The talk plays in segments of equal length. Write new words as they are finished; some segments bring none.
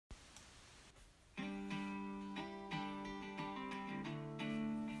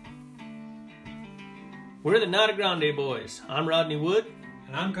We're the Nata Grande Boys. I'm Rodney Wood.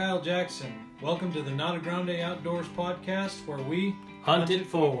 And I'm Kyle Jackson. Welcome to the Nata Grande Outdoors podcast, where we Hunt it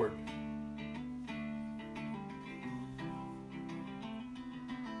forward.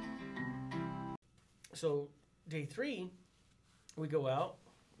 So, day 3, we go out,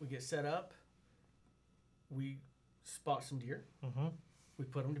 we get set up, we spot some deer, we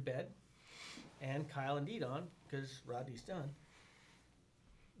put them to bed, and Kyle and Didon, because Rodney's done,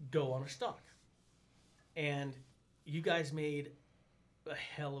 go on a stalk. And you guys made a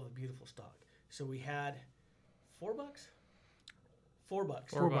hell of a beautiful stalk. So we had $4? $4.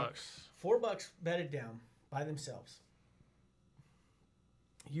 $4 bedded down by themselves.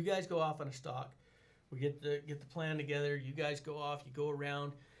 You guys go off on a stalk. We get the plan together. You guys go off. You go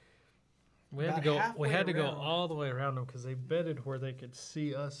around. We had to go all the way around them because they bedded where they could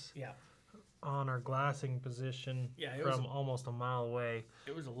see us. Yeah. On our glassing position from almost a mile away.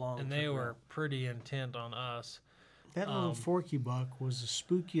 It was a long and they were pretty intent on us. That little forky buck was the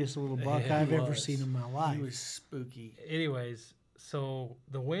spookiest little buck I've ever seen in my life. He was spooky. Anyways, so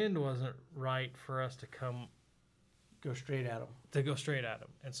the wind wasn't right for us to go straight at him.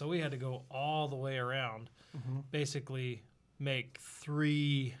 And so we had to go all the way around, basically make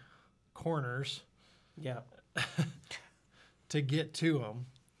 3 corners to get to them.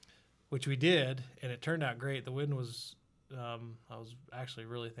 Which we did, and it turned out great. The wind was, I was actually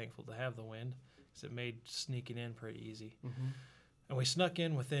really thankful to have the wind, because it made sneaking in pretty easy. And we snuck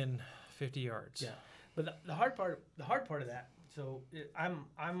in within 50 yards. Yeah, but the hard part of that. So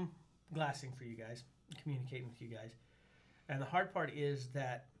I'm glassing for you guys, communicating with you guys, and the hard part is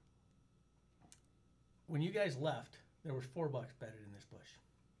that when you guys left, there was $4 bedded in this bush.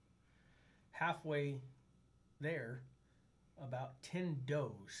 Halfway there, about 10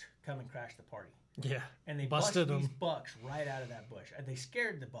 does come and crash the party. Yeah. And they busted these bucks right out of that bush. And they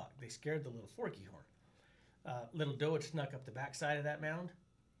scared the buck. They scared the little forky horn. Little doe had snuck up the backside of that mound,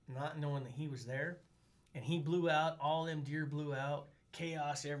 not knowing that he was there. And he blew out. All them deer blew out.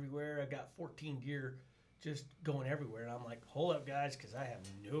 Chaos everywhere. I got 14 deer just going everywhere. And I'm like, hold up, guys, because I have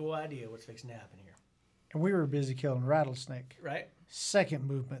no idea what's fixing to happen here. And we were busy killing rattlesnake. Right. Second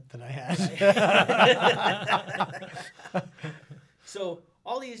movement that I had. So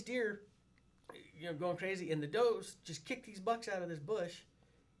all these deer, going crazy, and the does just kicked these bucks out of this bush,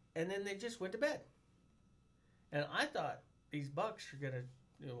 and then they just went to bed. And I thought these bucks are gonna,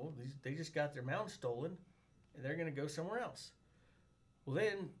 they just got their mound stolen, and they're gonna go somewhere else. Well,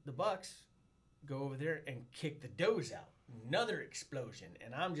 then the bucks go over there and kick the does out. Another explosion,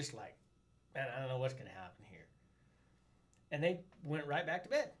 and I'm just like, man, I don't know what's gonna happen here. And they went right back to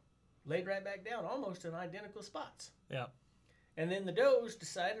bed, laid right back down, almost in identical spots. Yeah. And then the does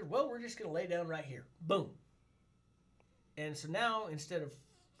decided, well, we're just going to lay down right here. Boom. And so now, instead of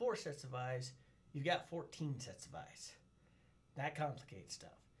 4 sets of eyes, you've got 14 sets of eyes. That complicates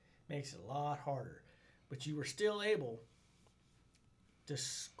stuff. Makes it a lot harder. But you were still able to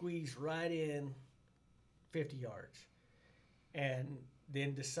squeeze right in 50 yards. And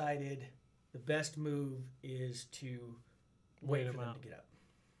then decided the best move is to wait for them to get up.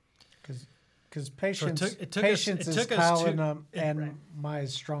 Because patience is Kyle and my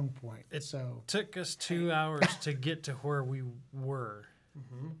strong point. It took us 2 hours to get to where we were.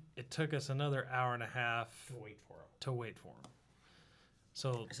 It took us another hour and a half to wait for them.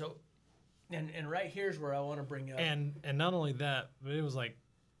 So and right here's where I want to bring up. And not only that, but it was like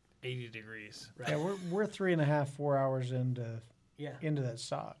 80 degrees. Right. Yeah, we're 3.5, 4 hours into that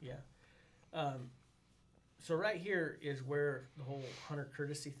stalk. Yeah. So right here is where the whole hunter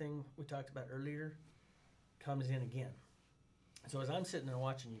courtesy thing we talked about earlier comes in again. So as I'm sitting there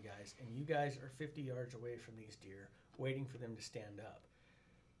watching you guys, and you guys are 50 yards away from these deer, waiting for them to stand up,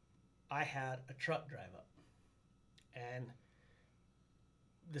 I had a truck drive up. And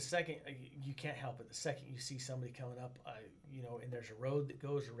the second, you can't help it, the second you see somebody coming up, and there's a road that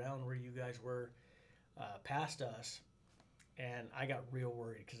goes around where you guys were past us, and I got real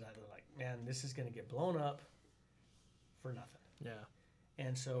worried because I was like, man, this is going to get blown up for nothing. Yeah.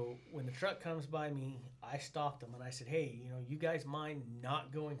 And so when the truck comes by me, I stopped them and I said, hey, you guys mind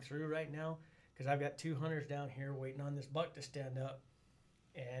not going through right now? Because I've got 2 hunters down here waiting on this buck to stand up.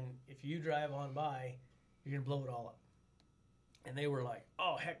 And if you drive on by, you're going to blow it all up. And they were like,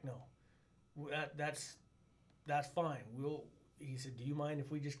 oh, heck no. That's fine. He said, do you mind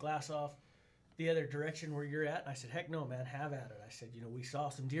if we just glass off the other direction where you're at? And I said, heck no, man, have at it. I said, we saw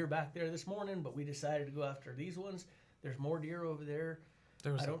some deer back there this morning, but we decided to go after these ones. There's more deer over there.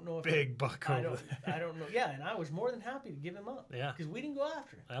 There was a big buck over there. I don't know. Yeah, and I was more than happy to give him up. Yeah. Because we didn't go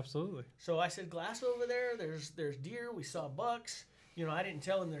after him. Absolutely. So I said, glass over there. There's deer. We saw bucks. I didn't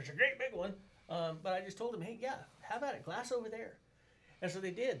tell him there's a great big one. But I just told them, hey, yeah, have at it, glass over there. And so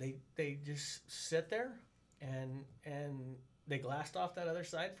they did. They just sit there and they glassed off that other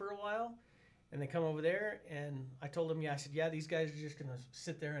side for a while. And they come over there, and I told them, I said, yeah, these guys are just going to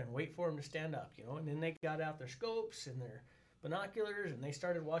sit there and wait for them to stand up, And then they got out their scopes and their binoculars, and they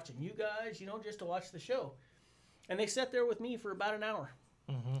started watching you guys, just to watch the show. And they sat there with me for about an hour,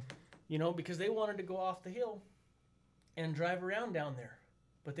 because they wanted to go off the hill and drive around down there.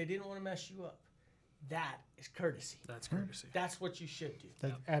 But they didn't want to mess you up. That is courtesy. That's courtesy. That's what you should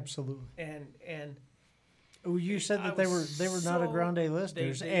do. Absolutely. And you said that they were not a Grande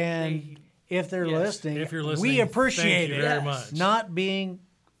listeners, they if they're listening, if you're listening, we appreciate thank you it. very much. Not being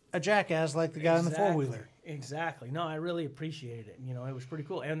a jackass like the guy in the four-wheeler. Exactly. No, I really appreciated it. It was pretty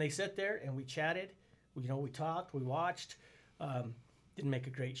cool. And they sat there and we chatted. We talked. We watched. Didn't make a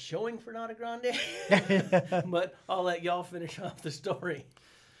great showing for Nata Grande, but I'll let y'all finish off the story.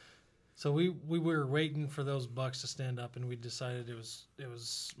 So we were waiting for those bucks to stand up, and we decided it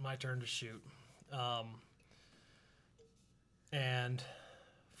was my turn to shoot. And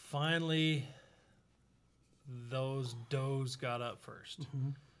finally, those does got up first.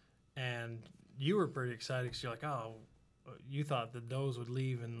 And you were pretty excited because you're like, oh, you thought the does would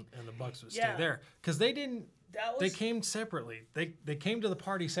leave and the bucks would stay there. Because they didn't. They came separately. They came to the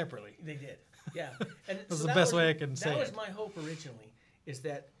party separately. They did. Yeah. And That's the best way I can say it. That was my hope originally, is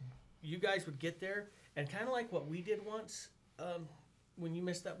that you guys would get there, and kind of like what we did once when you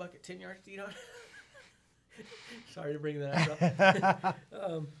missed that buck at 10 yards, Sorry to bring that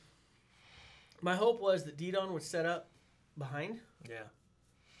up. My hope was that Didon would set up behind. Yeah.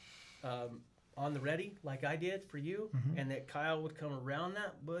 On the ready, like I did for you, and that Kyle would come around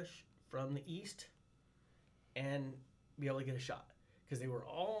that bush from the east and be able to get a shot. Because they were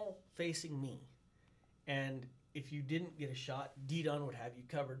all facing me. And if you didn't get a shot, Didon would have you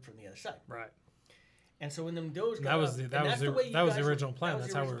covered from the other side. Right. And so when them does got that was up, the original plan.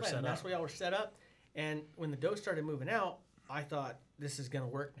 That's how we were set up. That's why y'all were set up. And when the does started moving out, I thought this is going to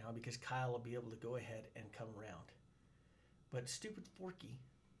work now because Kyle will be able to go ahead and come around. But stupid Forky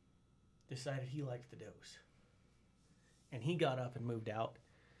decided he liked the does. And he got up and moved out,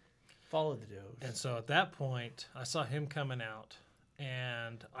 followed the does. And so at that point, I saw him coming out,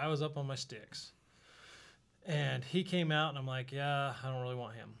 and I was up on my sticks. And he came out, and I'm like, yeah, I don't really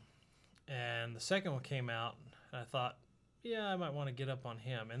want him. And the second one came out, and I thought, yeah, I might want to get up on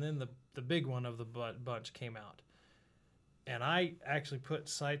him. And then the big one of the bunch came out. And I actually put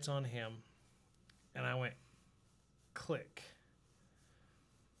sights on him, and I went click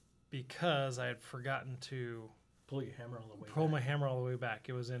because I had forgotten to pull your hammer all the way pull back. my hammer all the way back.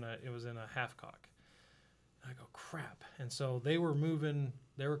 It was in a half cock. I go, crap. And so they were moving,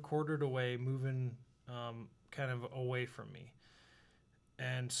 they were quartered away, moving kind of away from me.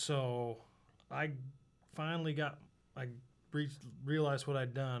 And so I finally realized what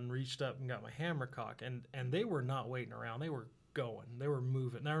I'd done, reached up and got my hammer cock, and they were not waiting around. They were going. They were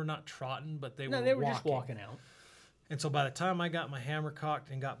moving. They were not trotting, but they were just walking out. And so by the time I got my hammer cocked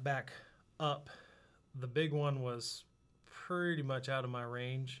and got back up, the big one was pretty much out of my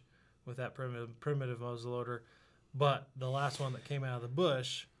range with that primitive muzzleloader. But the last one that came out of the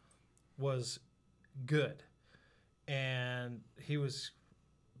bush was good. And he was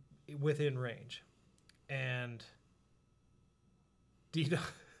within range. And Didon,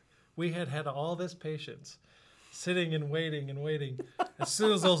 we had all this patience, sitting and waiting and waiting. As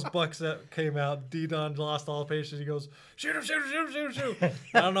soon as those bucks came out, Didon lost all patience. He goes, shoot him, shoot him, shoot him, shoot him, shoot him.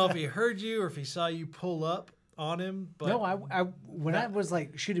 I don't know if he heard you or if he saw you pull up on him. But no, I was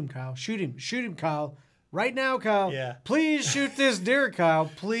like, shoot him, Kyle, right now, Kyle. Yeah. Please shoot this deer,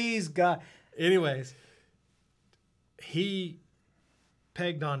 Kyle. Please, God. Anyways, he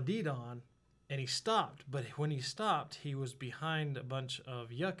pegged on Didon. And he stopped, but when he stopped, he was behind a bunch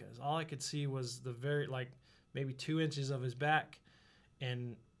of yuccas. All I could see was the maybe 2 inches of his back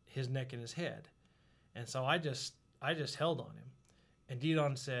and his neck and his head. And so I just held on him. And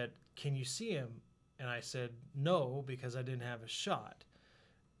Didon said, can you see him? And I said, no, because I didn't have a shot.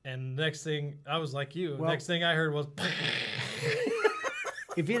 And next thing, I was like you. Well, next thing I heard was...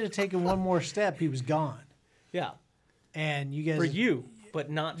 If he had taken one more step, he was gone. Yeah. And you guys... For you. But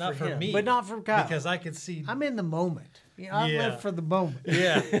not for him. me. But not for Kyle. Because I could see... I'm in the moment. I live for the moment.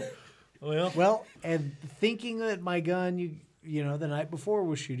 Yeah. Well, and thinking that my gun, the night before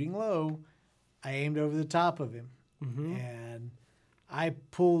was shooting low, I aimed over the top of him. Mm-hmm. And I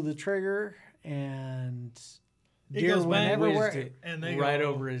pulled the trigger, and deer went everywhere. And they right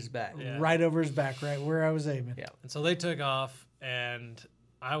over his back. Yeah. Right over his back, right where I was aiming. Yeah. And so they took off, and...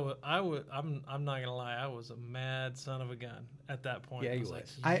 I'm not gonna lie, I was a mad son of a gun at that point. Yeah, I you was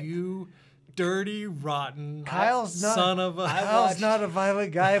was. like, you dirty, rotten Kyle's not- son of a. Kyle's not a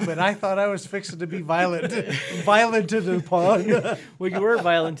violent guy, but I thought I was fixing to be violented upon. Well, you were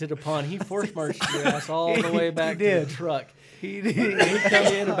violent upon. He force marched your ass all the way back to did. the truck. He He did. come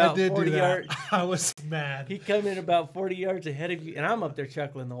in I about did do 40 that. yards. I was mad. He come in about 40 yards ahead of you, and I'm up there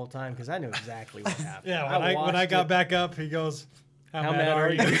chuckling the whole time because I knew exactly what happened. Yeah, when I watched got it. back up, he goes, "How, How mad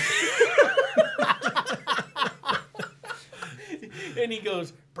are you?" And he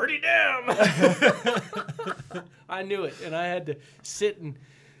goes, pretty damn. I knew it, and I had to sit and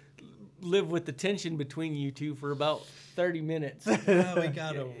live with the tension between you two for about 30 minutes. Yeah, we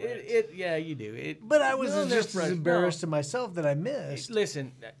got over it. Yeah, you do. It, But I was no, they're just as fresh. embarrassed No. to myself that I missed.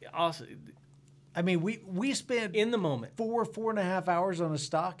 Listen, also, I mean, we spent in the moment, 4.5 hours on a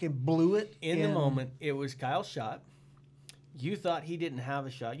stock and blew it. in the moment, it was Kyle's shot. You thought he didn't have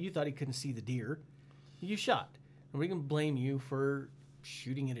a shot. You thought he couldn't see the deer. You shot. And we can blame you for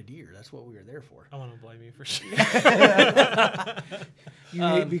shooting at a deer. That's what we were there for. I want to blame you for sure. You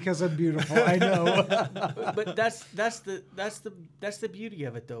hate because I'm beautiful. I know. But that's the beauty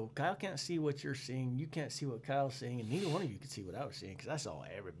of it, though. Kyle can't see what you're seeing. You can't see what Kyle's seeing, and neither one of you could see what I was seeing because I saw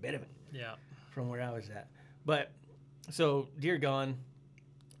every bit of it Yeah. from where I was at. But so deer gone.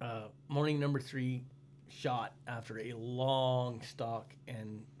 Morning number 3 shot after a long stalk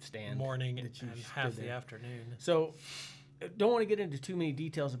and stand. Morning that and you half stood the there. afternoon. So, don't want to get into too many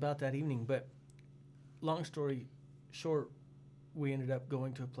details about that evening, but long story short, we ended up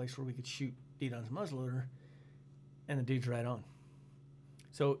going to a place where we could shoot Didon's muzzleloader, and the dude's right on.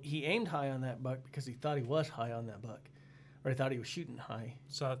 So he aimed high on that buck because he thought he was high on that buck, or he thought he was shooting high.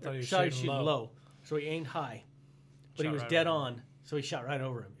 So I thought he was Shot, shooting, shooting low. So he aimed high, but Shot he was right dead over on, so he shot right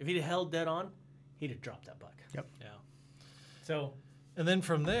over him. If he'd have held dead on, he'd have dropped that buck. Yeah. So And then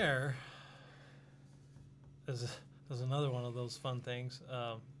from there, there's another one of those fun things.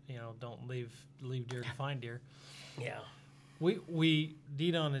 Don't leave deer to find deer. yeah, We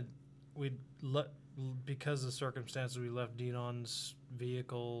Didon had because of circumstances we left Didon's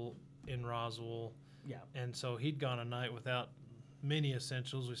vehicle in Roswell, yeah. and so he'd gone a night without many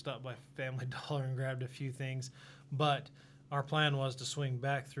essentials. We stopped by Family Dollar and grabbed a few things, but our plan was to swing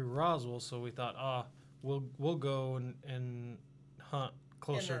back through Roswell. So we thought, we'll go and hunt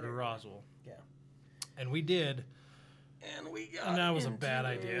closer that to area. Roswell. Yeah. And we did. And we got And that was a into bad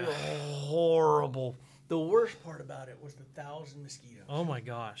idea. Horrible. The worst part about it was the 1,000 mosquitoes. Oh my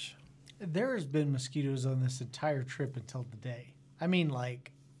gosh. There has been mosquitoes on this entire trip until today. I mean,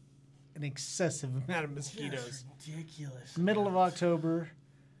 like an excessive amount of mosquitoes. That's ridiculous. Middle of October.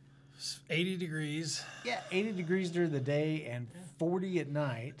 80 degrees. Yeah, 80 degrees during the day and 40 at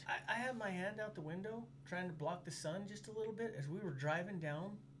night. I had my hand out the window trying to block the sun just a little bit as we were driving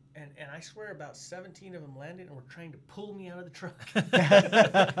down. And I swear about 17 of them landed and were trying to pull me out of the truck.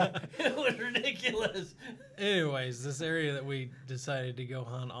 It was ridiculous. Anyways, this area that we decided to go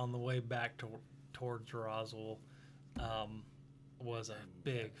hunt on the way back towards Roswell was a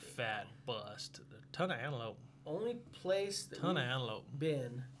big fat bust. A ton of antelope. Only place that Ton of we've antelope.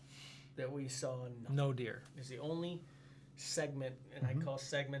 been that we saw No deer. is the only segment, and I call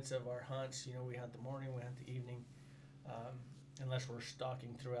segments of our hunts. You know, we hunt the morning, we hunt the evening, unless we're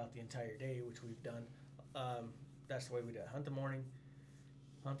stalking throughout the entire day, which we've done. That's the way we do it. Hunt the morning,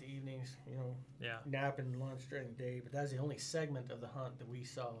 hunt the evenings, you know, Yeah. nap and lunch during the day. But that's the only segment of the hunt that we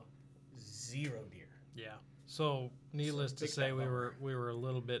saw 0 deer. Yeah. So needless to big say, fat we bummer. were a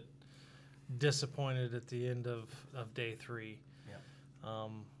little bit disappointed at the end of day 3. Yeah.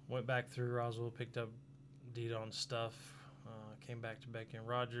 Went back through Roswell, picked up Didon's stuff, came back to Becky and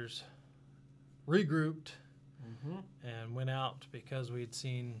Rogers, regrouped, and went out because we'd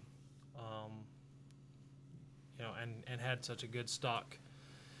seen, and had such a good stock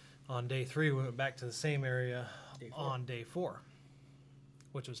on day 3. We went back to the same area Day 4. on day 4,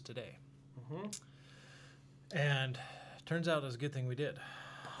 which was today. Mm-hmm. And turns out it was a good thing we did.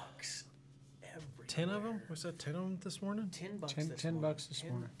 Bucks. 10 of them? We said 10 of them this morning? $10 10 this $10 morning. this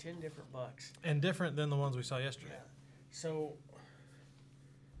morning. 10 different bucks. And different than the ones we saw Yeah. yesterday. So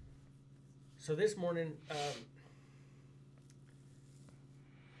this morning,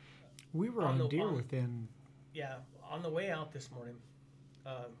 We were On on the- deer on- within. yeah, on the way out this morning,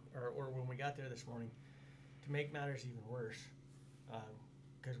 or when we got there this morning, to make matters even worse,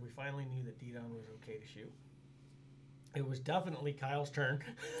 because we finally knew that Didon was okay to shoot. It was definitely Kyle's turn.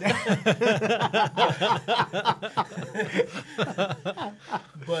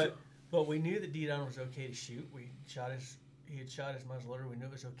 But we knew that Didon was okay to shoot. He had shot his muzzleloader. We knew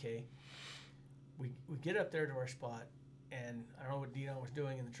it was okay. We get up there to our spot, and I don't know what Didon was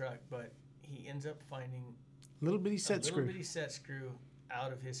doing in the truck, but he ends up finding Little bitty set a little screw. bitty set screw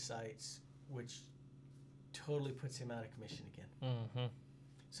out of his sights which totally puts him out of commission again. Mm-hmm.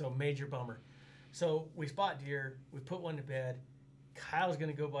 So major bummer. So we spot deer. We put one to bed. Kyle's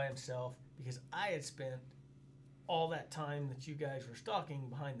going to go by himself because I had spent all that time that you guys were stalking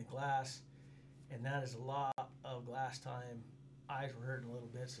behind the glass, and that is a lot of glass time. Eyes were hurting a little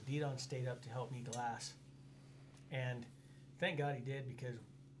bit, so Didon stayed up to help me glass. And thank God he did, because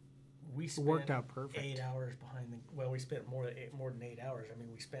we spent worked out perfect. 8 hours behind the. Well, we spent more than 8 hours. I mean,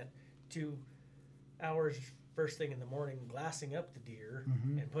 we spent 2 hours first thing in the morning glassing up the deer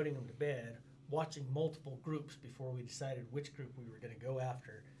and putting them to bed, watching multiple groups before we decided which group we were going to go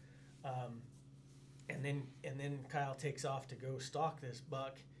after. And then Kyle takes off to go stalk this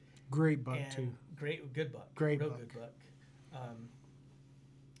buck. Great buck And too. Good buck. Great Real buck. good buck.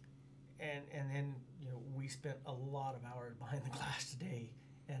 And then we spent a lot of hours behind the glass today,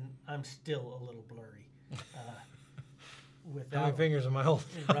 and I'm still a little blurry. How Without many fingers am I holding?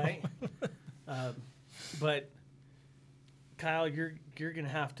 right? But Kyle, you're gonna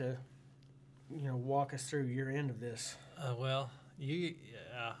have to walk us through your end of this. Well, you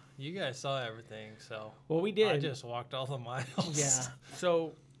guys saw everything, so Well, we did. I just walked all the miles. Yeah.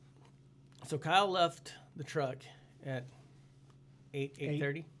 So Kyle left the truck at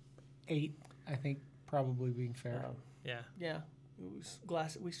 8:30. 8, I think, probably being fair. Yeah. Yeah.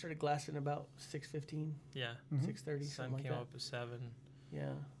 We started glassing about 6:15, Yeah. 6:30, Sun something like came that. up at 7.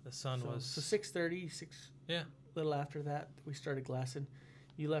 Yeah. The sun was. So 6:30, Yeah. a little after that, we started glassing.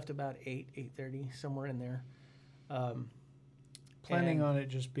 You left about 8:30, somewhere in there. Planning and- on it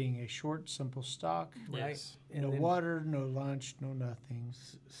just being a short, simple stock. Right. Yes. And No then- water, no lunch, no nothing.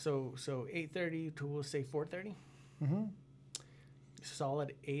 So 8:30 to, we'll say 4:30. Mm-hmm.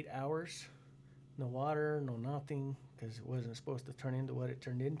 Solid 8 hours. No water, no nothing, because it wasn't supposed to turn into what it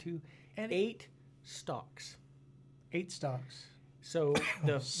turned into. And 8 stalks. 8 stalks. So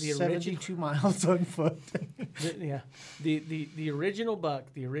the original, 72 miles on foot. the original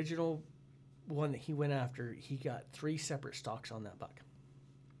buck, the original one that he went after, he got 3 separate stalks on that buck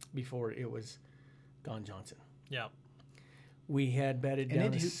before it was Don Johnson. Yeah. We had bedded And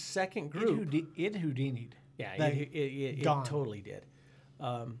down it a Hou- second group. It Houdini'd. Yeah, Like, it gone. totally did.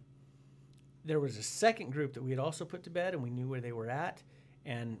 There was a second group that we had also put to bed, and we knew where they were at.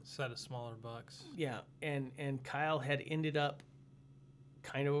 And Set of smaller bucks. yeah, and Kyle had ended up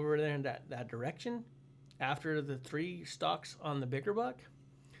kind of over there in that direction after the 3 stalks on the bigger buck.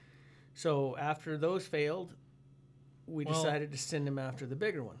 So after those failed, we Well- decided to send him after the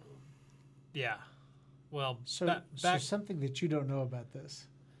bigger one. Yeah. Well, So, back. so something that you don't know about this.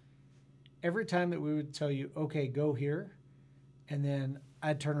 Every time that we would tell you, okay, go here, and then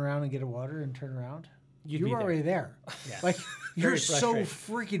I'd turn around and get a water and turn around, You'd you be were there. already there. Yeah. Like, you're Very so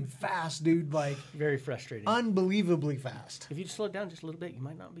frustrating. freaking fast, dude. Like, Very frustrating. unbelievably fast. If you just slow down just a little bit, you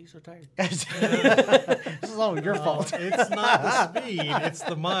might not be so tired. This is all your fault. It's not the speed; it's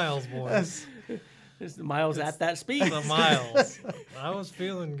the miles, boys. It's the miles at that speed. The miles. I was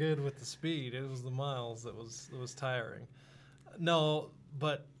feeling good with the speed. It was the miles that was tiring. No,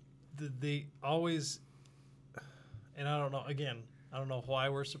 but the always, and I don't know. Again, I don't know why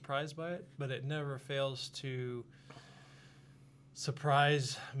we're surprised by it, but it never fails to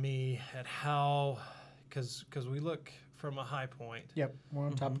surprise me at how, because we look from a high point Yep, we're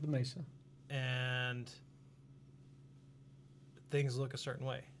on top of the mesa. and things look a certain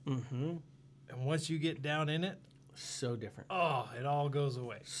way, Mm-hmm. and once you get down in it, So different. oh, it all goes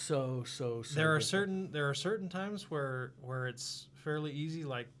away. So There are different. certain times where it's fairly easy,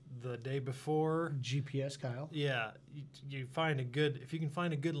 like the day before. GPS, Kyle. Yeah, you find if you can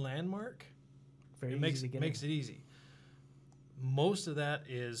find a good landmark, Very it easy makes to get makes in. it easy. Most of that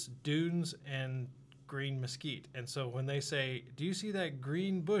is dunes and green mesquite, and so when they say, "Do you see that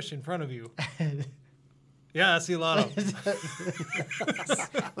green bush in front of you?" Yeah, I see a lot of them. They're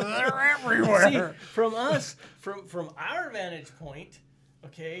See, everywhere. from us, from our vantage point,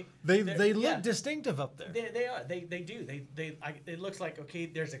 okay. They they're- look yeah, distinctive up there. They are. They do. It looks like, okay,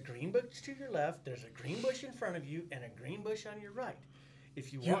 there's a green bush to your left, there's a green bush in front of you, and a green bush on your right.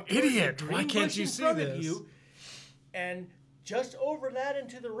 If you You walk towards the idiot! Why green can't bush you in see front of this? you, and just over that and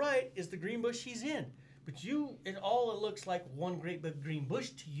to the right is the green bush he's in. But it looks like one great big green bush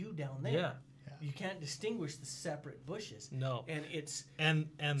to you down there. Yeah. You can't distinguish the separate bushes. No. And it's And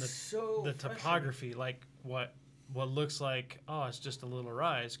the so the frustrating. topography, like what looks like, oh, it's just a little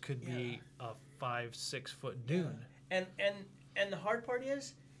rise, could be a 5-6 foot dune. And the hard part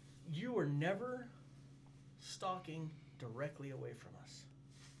is, you were never stalking directly away from us.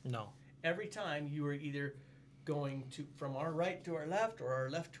 No. Every time you were either going from our right to our left, or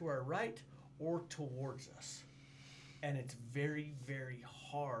our left to our right, or towards us. And it's very, very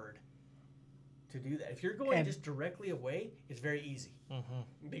hard to do that. If you're going And- just directly away, it's very easy.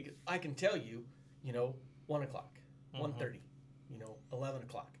 Mm-hmm. Because I can tell you, 1 o'clock, 1:30, 11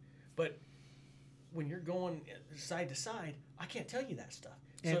 o'clock. But when you're going side to side, I can't tell you that stuff.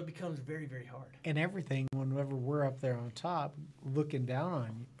 So And- it becomes very, very hard. And everything, whenever we're up there on top, looking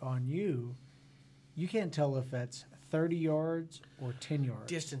down on you, you can't tell if that's 30 yards or 10 yards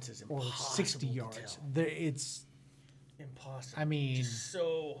Distance is or impossible 60 to yards. tell. It's Impossible. I mean- just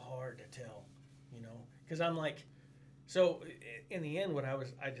so hard to tell, because I'm like, so in the end, what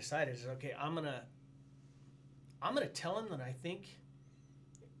I decided is, okay, I'm gonna tell him that I think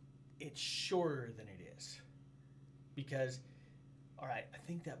it's shorter than it is, because, all right, I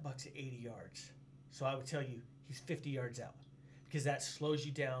think that buck's at 80 yards, so I would tell you he's 50 yards out, because that slows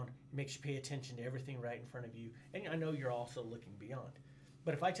you down, makes you pay attention to everything right in front of you, and I know you're also looking beyond.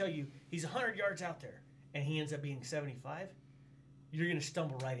 But if I tell you he's 100 yards out there and he ends up being 75, you're going to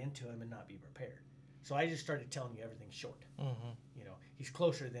stumble right into him and not be prepared. So I just started telling you everything's short. Mm-hmm. He's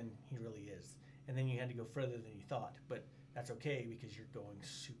closer than he really is. And then you had to go further than you thought. But that's okay because you're going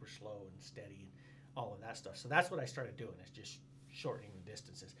super slow and steady and all of that stuff. So that's what I started doing, is just shortening the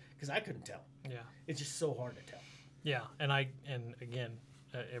distances, because I couldn't tell. Yeah. It's just so hard to tell. Yeah. And again,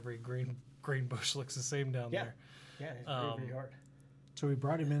 every green bush looks the same down Yeah. there. Yeah, it's very, very hard. so we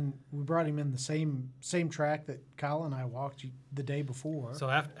brought him in. We brought him in the same track that Kyle and I walked the day before. So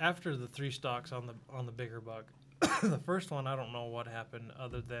after the 3 stalks on the bigger buck, the first one, I don't know what happened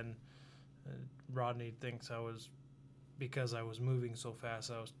other than Rodney thinks because I was moving so fast,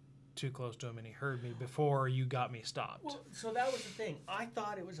 I was too close to him and he heard me before you got me stopped. Well, so that was the thing. I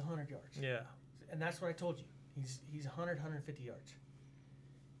thought it was 100 yards. Yeah. And that's what I told you. He's 100, 150 yards.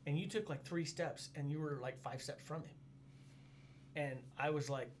 And you took like 3 steps and you were like 5 steps from him. And I was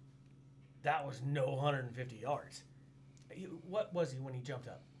like, that was no 150 yards. What was he when he jumped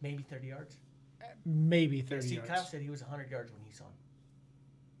up? Maybe 30 yards? Maybe 30 See, yards. Kyle said he was 100 yards when he saw him.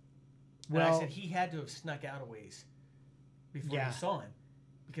 And Well- I said he had to have snuck out a ways before Yeah. you saw him,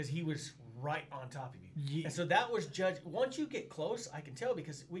 because he was right on top of you. Ye- And so that was judged. Once you get close, I can tell,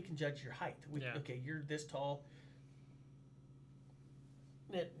 because we can judge your height. Yeah. Okay, you're this tall.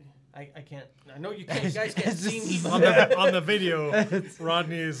 I can't. I know you can't. You guys can't see me. on the video,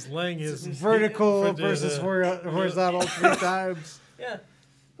 Rodney is laying his Vertical foot to versus the- horizontal 3 times. Yeah.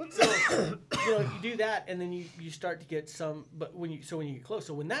 So you do that, and then you start to get some. But when you get close,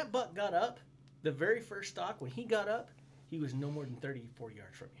 so when that buck got up, the very first stock, when he got up, he was no more than 34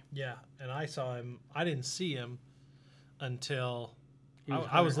 yards from you. Yeah, and I saw him. I didn't see him until He was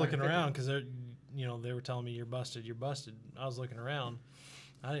I was 100, looking 150. around because they were telling me you're busted. I was looking around.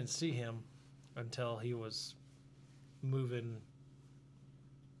 I didn't see him until he was moving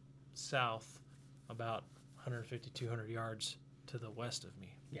south about 150, 200 yards to the west of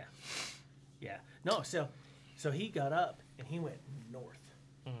me. Yeah. No. So he got up and he went north.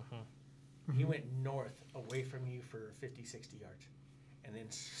 Mm-hmm. He went north away from you for 50, 60 yards, and then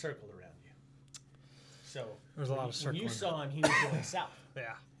circled around you. So There was a lot of when you circling. saw him, he was going south,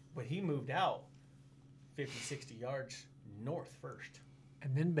 Yeah. but he moved out 50, 60 yards north first.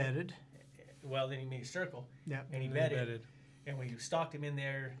 And then bedded. Well, then he made a circle, Yep. and he And then bedded, and we stalked him in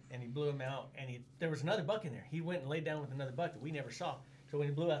there, and he blew him out, and there was another buck in there. He went and laid down with another buck that we never saw. So when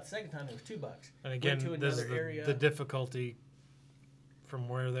he blew out the second time, there was 2 bucks. And again, Went to this is another area. the difficulty from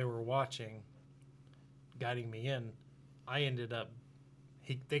where they were watching, guiding me in. I ended up,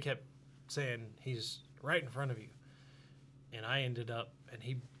 they kept saying he's right in front of you, and I ended up, and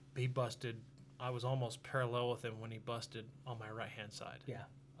he busted. I was almost parallel with him when he busted on my right hand side. Yeah.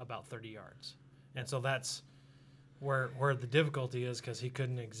 About 30 yards, and so that's where the difficulty is, because he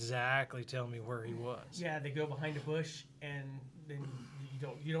couldn't exactly tell me where he was. Yeah, they go behind a bush, and then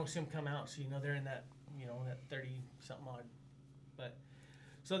you don't see them come out, so they're in that that 30 something odd. But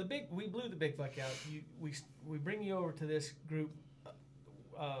so we blew the big buck out. We bring you over to this group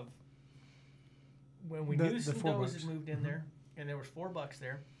of when we knew some 4 does bucks. had moved in there, and there was 4 bucks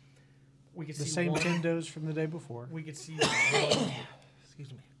there. We could The see same one, 10 does from the day before. We could see one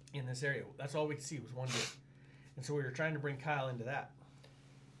Excuse me. in this area. That's all we could see was one deer. And so we were trying to bring Kyle into that.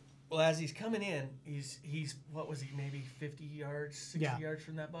 Well, as he's coming in, he's what was he, maybe 50 yards, 60 Yeah. yards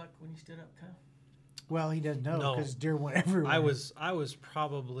from that buck when he stood up, Kyle? Well, he doesn't know No. because deer went everywhere. I was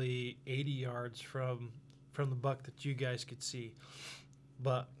probably 80 yards from the buck that you guys could see,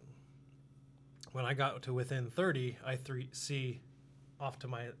 but when I got to within 30, I see off to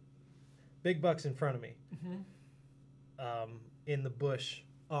my big buck's in front of me, in the bush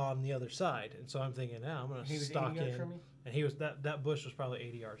on the other side, and so I'm thinking, I'm gonna He was 80 stalk yards in, from you? and he was that bush was probably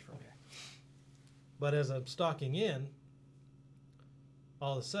 80 yards from me. But as I'm stalking in,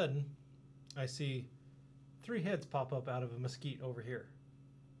 all of a sudden, I see 3 heads pop up out of a mesquite over here.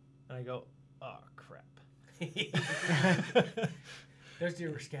 And I go, oh, crap. Those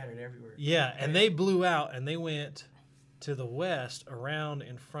deer were scattered everywhere. Yeah, and they blew out, and they went to the west around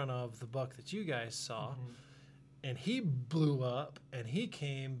in front of the buck that you guys saw. And he blew up, and he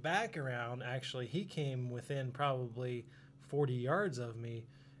came back around. Actually, he came within probably 40 yards of me,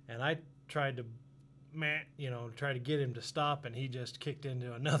 and I tried to, try to get him to stop, and he just kicked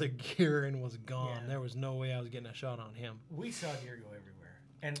into another gear and was gone. Yeah. There was no way I was getting a shot on him. We saw deer go everywhere,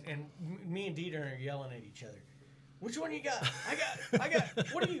 and me and Dieter are yelling at each other. Which one you got? I got.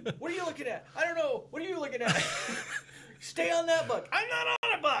 What are you looking at? I don't know. What are you looking at? Stay on that buck. I'm not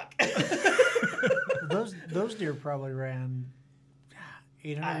on a buck. Those deer probably ran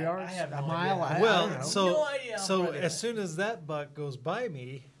 800 yards, I have no a mile. idea. I Well, don't know. so No idea how so far they as went. soon as that buck goes by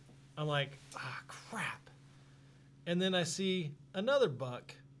me, I'm like, crap. And then I see another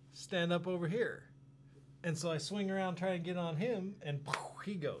buck stand up over here. And so I swing around trying to get on him, and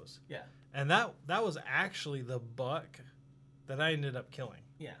he goes. Yeah. And that was actually the buck that I ended up killing.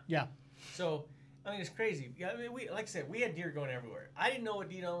 Yeah. Yeah. So, I mean, it's crazy. Yeah, I mean, like I said, we had deer going everywhere. I didn't know what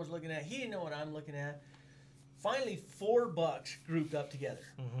Dino was looking at. He didn't know what I'm looking at. Finally, 4 bucks grouped up together.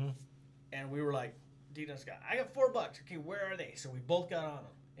 Mm-hmm. And we were like, Dino's got, I got 4 bucks. Okay, where are they? So we both got on them.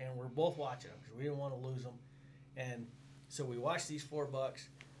 And we're both watching them because we didn't want to lose them. And so we watched these 4 bucks.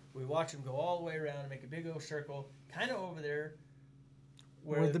 We watched them go all the way around and make a big old circle, kind of over there.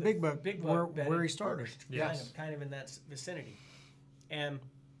 Where the big buck- where bedded he started. first, Yes. kind of in that vicinity. And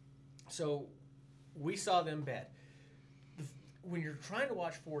so we saw them bed. When you're trying to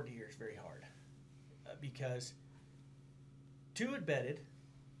watch 4 deer, it's very hard because 2 had bedded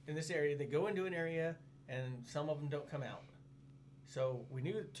in this area. They go into an area, and some of them don't come out. So we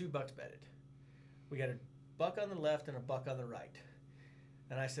knew that 2 bucks bedded. We got a buck on the left and a buck on the right.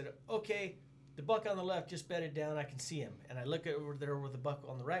 And I said, okay, the buck on the left just bedded down. I can see him. And I look over there where the buck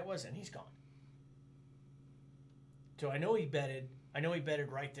on the right was, and he's gone. So I know he bedded. I know he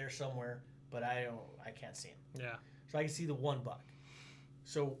bedded right there somewhere, but I can't see him. Yeah. So I can see the 1 buck.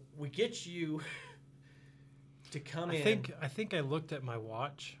 So we get you to come in. I think I looked at my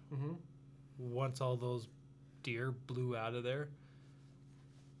watch Mm-hmm. once all those deer blew out of there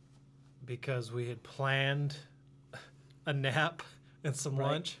because we had planned a nap and some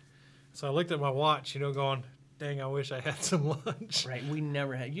Right. lunch. So I looked at my watch, going, dang, I wish I had some lunch. Right. We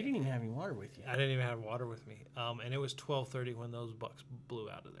never had. You didn't even have any water with you. I didn't even have water with me. And it was 12:30 when those bucks blew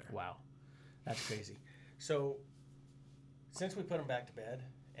out of there. Wow, that's crazy. So since we put him back to bed,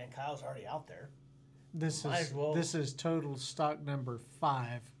 and Kyle's already out there. This Might is as well- this is total stock number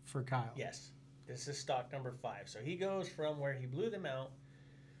 5 for Kyle. Yes, this is stock number 5. So he goes from where he blew them out.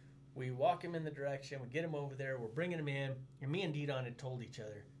 We walk him in the direction. We get him over there. We're bringing him in. And me and Didon had told each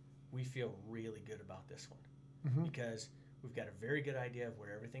other, we feel really good about this one Mhm. because we've got a very good idea of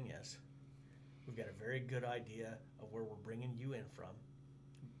where everything is. We've got a very good idea of where we're bringing you in from.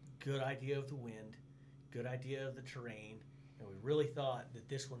 Good idea of the wind. Good idea of the terrain. And we really thought that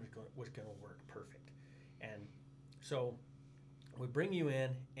this one was going to work perfect. And so we bring you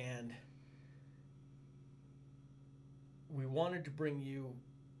in, and we wanted to bring you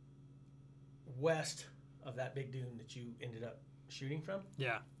west of that big dune that you ended up shooting from.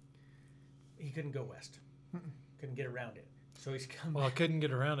 Yeah. He couldn't go west. Couldn't get around it. So he's come Well, I couldn't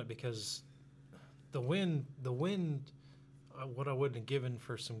get around it because the wind, what I wouldn't have given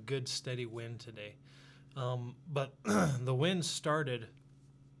for some good steady wind today. But the wind started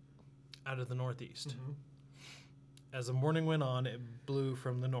out of the northeast. Mhm. As the morning went on, it blew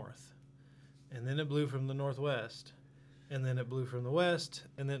from the north. And then it blew from the northwest. And then it blew from the west.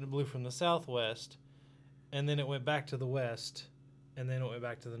 And then it blew from the southwest. And then it went back to the west. And then it went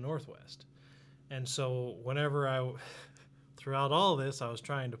back to the northwest. And so whenever throughout all this, I was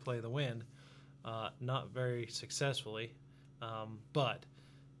trying to play the wind. Not very successfully. But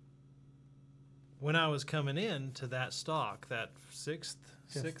when I was coming in to that stock, that fifth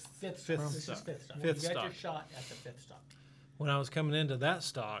Fifth stock. stock. Fifth You got your stock. shot at the 5th stock. When I was coming into that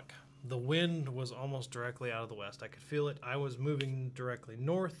stock, the wind was almost directly out of the west. I could feel it. I was moving directly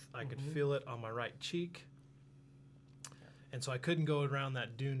north. I could feel it on my right cheek. And so I couldn't go around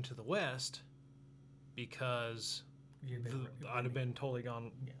that dune to the west because I'd have been totally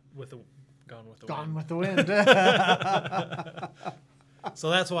gone with the wind. Gone with the wind. So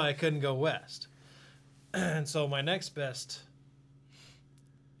that's why I couldn't go west. And so my next best,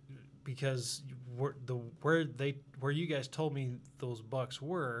 because where you guys told me those bucks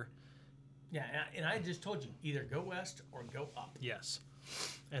were, Yeah, and I just told you, either go west or go up. yes.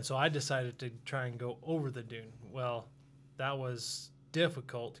 And so I decided to try and go over the dune. Well, that was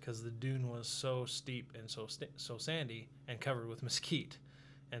difficult because the dune was so steep and so sandy and covered with mesquite.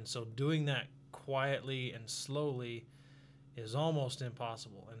 And so doing that quietly and slowly is almost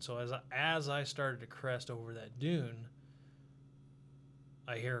impossible. And so as I started to crest over that dune,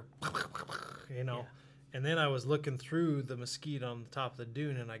 I hear, Yeah. and then I was looking through the mesquite on the top of the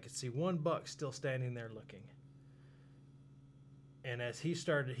dune, and I could see one buck still standing there looking. And as he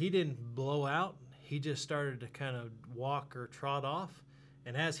didn't blow out. He just started to kind of walk or trot off.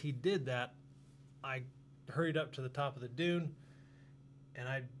 And as he did that, I hurried up to the top of the dune, and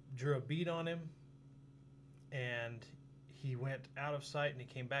I drew a bead on him, and he went out of sight, and he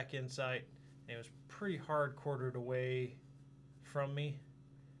came back in sight, and he was pretty hard quartered away from me,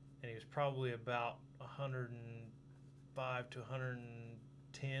 and he was probably about 105 to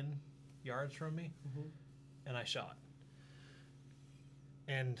 110 yards from me, and I shot.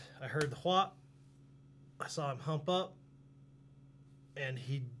 And I heard the whop. I saw him hump up, and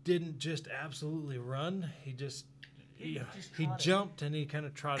he didn't just absolutely run. He jumped and he kind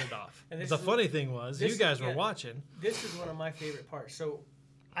of trotted off. And the funny thing was, you guys were watching. This is one of my favorite parts. So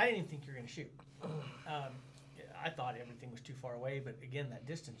I didn't even think you were going to shoot. I thought everything was too far away, but again, that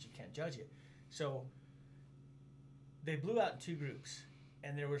distance, you can't judge it. So they blew out in two groups,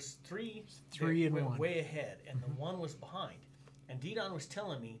 and there was three and went one way ahead, and the one was behind. And Didon was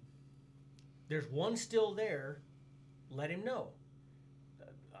telling me, there's one still there, let him know.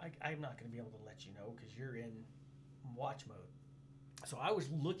 I'm not going to be able to let you know because you're in watch mode. So I was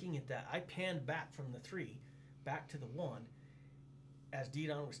looking at that. I panned back from the three back to the one as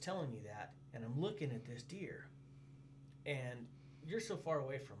Didon was telling me that, and I'm looking at this deer, and you're so far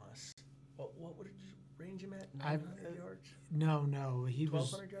away from us. What did you range him at? 900 yards? No, he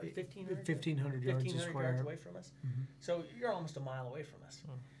was 1,200 yards? 1,500? 1,500 yards. 1,500 yards away from us. Mm-hmm. So you're almost a mile away from us.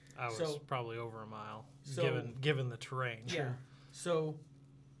 I was probably over a mile, So- given the terrain. Yeah. So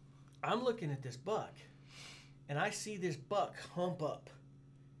I'm looking at this buck, and I see this buck hump up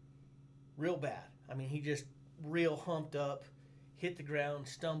real bad. I mean, he just real humped up, hit the ground,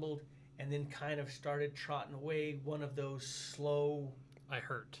 stumbled, and then kind of started trotting away, one of those slow I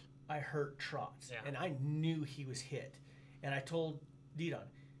hurt trots. Yeah. And I knew he was hit. And I told Didon,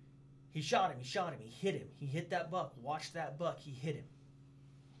 he shot him, he hit him. He hit that buck. Watch that buck, he hit him.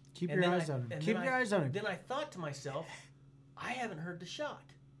 Keep your eyes on him. Keep your eyes on him. Then I thought to myself, I haven't heard the shot.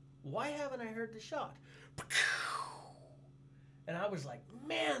 Why haven't I heard the shot? And I was like,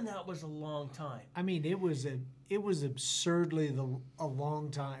 man, that was a long time. I mean, it was absurdly a long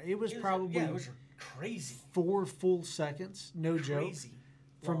time. It was probably it was crazy. 4 full seconds, no joke, Crazy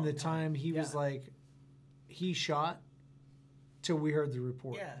from the long time he was like, he shot till we heard the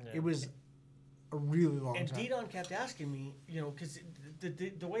report. Yeah. It was a really long And time. Didon kept asking me, because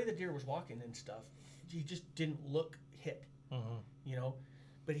the way the deer was walking and stuff, he just didn't look hit,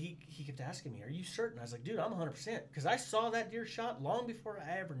 But he kept asking me, are you certain? I was like, dude, I'm 100%. Because I saw that deer shot long before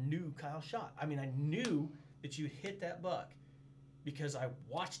I ever knew Kyle shot. I mean, I knew that you hit that buck because I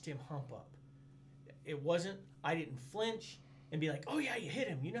watched him hump up. It wasn't, I didn't flinch and be like, oh yeah, you hit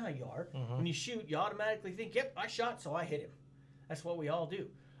him. You know how you are. When you shoot, you automatically think, yep, I shot, so I hit him. That's what we all do.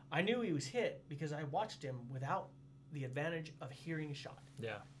 I knew he was hit because I watched him without the advantage of hearing a shot.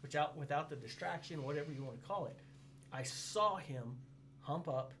 Yeah. Without the distraction, whatever you want to call it. I saw him hump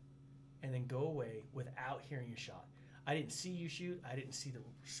up and then go away without hearing a shot. I didn't see you shoot. I didn't see the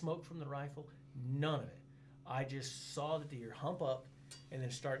smoke from the rifle. None of it. I just saw the deer hump up and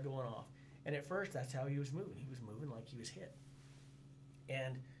then start going off. And at first, that's how he was moving. He was moving like he was hit.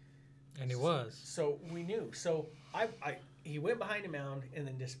 And he was. So we knew. So he went behind a mound and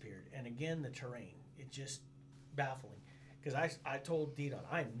then disappeared. And again, the terrain. It's just baffling. Because I told Didon,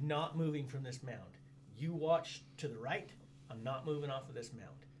 I'm not moving from this mound. You watch to the right. I'm not moving off of this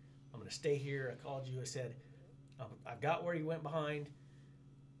mound. I'm going to stay here. I called you. I said, I've got where he went behind.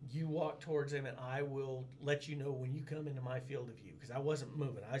 You walk towards him, and I will let you know when you come into my field of view. Because I wasn't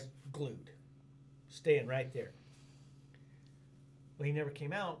moving. I was glued, staying right there. Well, he never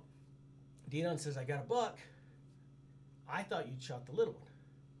came out. Didon says, I got a buck. I thought you'd shot the little one.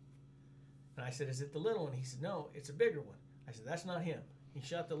 And I said, is it the little one? He said, no, it's a bigger one. I said, that's not him. He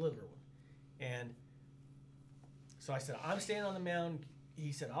shot the littler one. And so I said, I'm staying on the mound.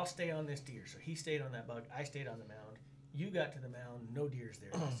 He said, I'll stay on this deer. So he stayed on that buck. I stayed on the mound. You got to the mound. No deer's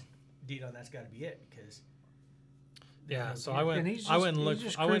there. Didon, that's got to be it because. Yeah. So I went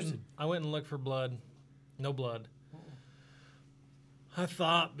and looked for blood. No blood. I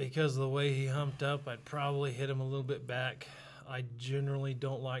thought because of the way he humped up, I'd probably hit him a little bit back. I generally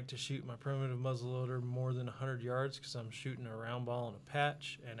don't like to shoot my primitive muzzleloader more than 100 yards because I'm shooting a round ball in a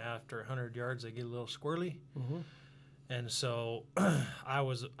patch, and after 100 yards, they get a little squirrely. And so I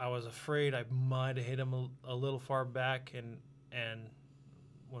was afraid I might have hit him a little far back, and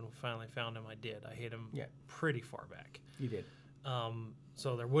when we finally found him, I did. I hit him pretty far back. You did.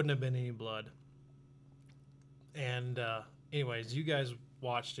 So there wouldn't have been any blood. And anyways, you guys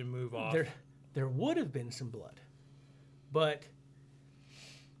watched him move off. There would have been some blood, but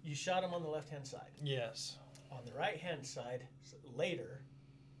you shot him on the left-hand side. Yes. On the right-hand side, later,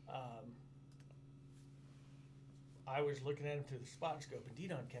 I was looking at him through the spot scope, and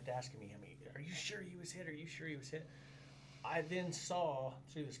Didon kept asking me, are you sure he was hit? Are you sure he was hit? I then saw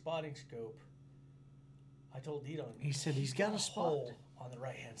through the spotting scope, I told Didon, He said he's got a spot. hole on the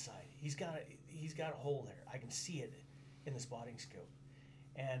right-hand side. He's got a hole there. I can see it in the spotting scope.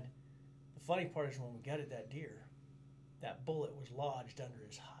 And the funny part is when we gutted that deer, that bullet was lodged under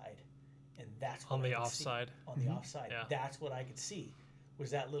his hide, and that's what On I the could offside. see. On the offside. Yeah. That's what I could see.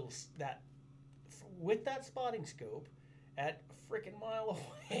 Was that with that spotting scope at a freaking mile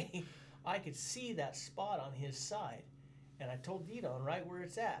away, I could see that spot on his side, and I told Didon right where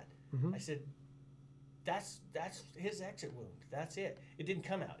it's at. I said, that's his exit wound. That's it. It didn't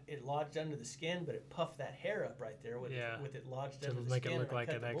come out. It lodged under the skin, but it puffed that hair up right there with it lodged under the make skin. it look and I like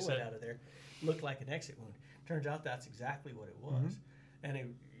cut an the bullet exit. out of there. Looked like an exit wound. Turns out that's exactly what it was. And it,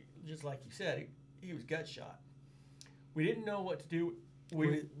 just like you said, he was gut shot. We didn't know what to do.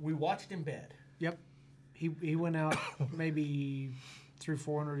 We watched him bed. Yep. He went out maybe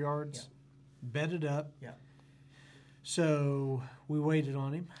 300-400 yards, bedded up. Yeah. So we waited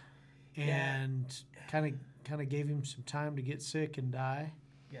on him, and kind of gave him some time to get sick and die.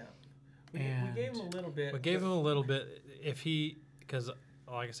 Yeah. We gave him a little bit. We gave him a little bit. Because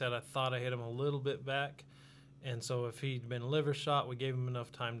like I said, I thought I hit him a little bit back, and so if he'd been liver shot, we gave him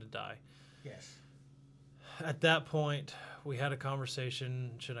enough time to die. Yes. At that point, we had a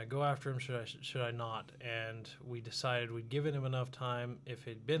conversation. Should I go after him? Should I not? And we decided we'd given him enough time. If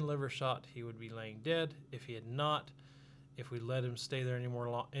he'd been liver shot, he would be laying dead. If he had not, if we let him stay there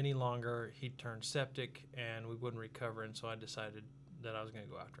any longer, he'd turn septic and we wouldn't recover. And so I decided that I was going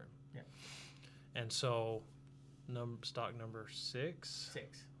to go after him. Yeah. And so, stock number 6.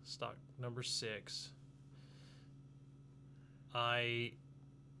 Stock number 6. I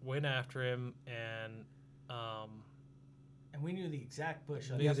went after him and we knew the exact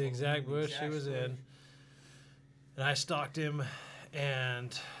bush. Knew the exact bush he was in. And I stalked him,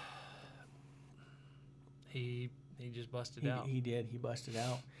 and he just busted out. He did. He busted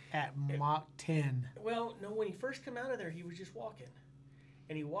out. At Mach 10. Well, no, when he first came out of there, he was just walking.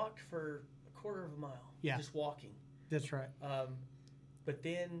 And he walked for a quarter of a mile. Yeah. Just walking. That's right. But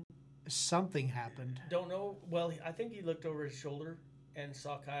then... something happened. Don't know. Well, I think he looked over his shoulder and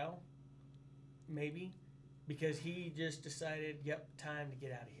saw Kyle. Maybe. Because he just decided, yep, time to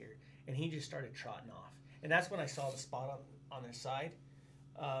get out of here. And he just started trotting off. And that's when I saw the spot on his side.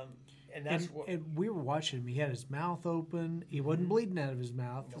 And we were watching him. He had his mouth open. He wasn't bleeding out of his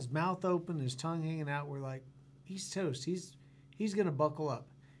mouth. Nope. His mouth open, his tongue hanging out. We're like, he's toast. He's going to buckle up.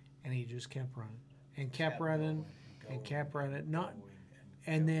 And he just kept running. And kept running. And kept running.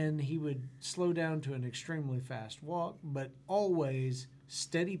 And then he would slow down to an extremely fast walk, but always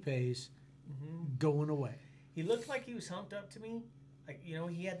steady pace, going away. He looked like he was humped up to me. Like,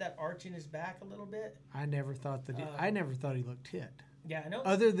 he had that arch in his back a little bit. I never thought he looked hit. Yeah, I know.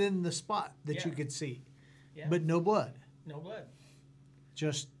 Other than the spot that you could see. Yeah. But no blood. No blood.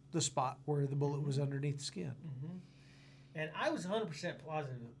 Just the spot where the bullet was underneath the skin. And I was 100%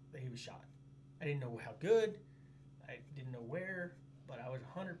 positive that he was shot. I didn't know how good. I didn't know where. But I was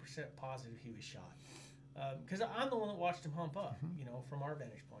 100% positive he was shot. Because I'm the one that watched him hump up, from our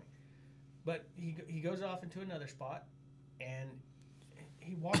vantage point. But he goes off into another spot, and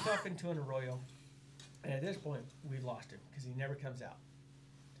he walked off into an arroyo. And at this point, we lost him because he never comes out.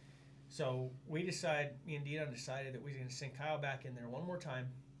 So me and Didon decided that we were going to send Kyle back in there one more time.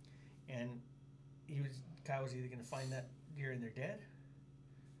 And Kyle was either going to find that deer in there dead,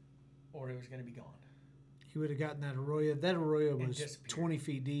 or it was going to be gone. He would have gotten that arroyo. That arroyo was disappeared. 20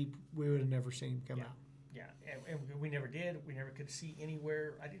 feet deep. We would have never seen him come out. Yeah, and we never did. We never could see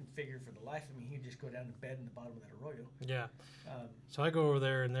anywhere. I didn't figure for the life of me he'd just go down to bed in the bottom of that arroyo. Yeah. So I go over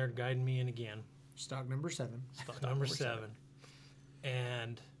there, and they're guiding me in again. Stock number 7. Stock number 7.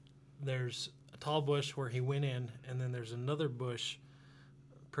 And there's a tall bush where he went in, and then there's another bush,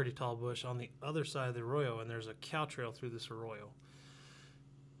 pretty tall bush, on the other side of the arroyo, and there's a cow trail through this arroyo.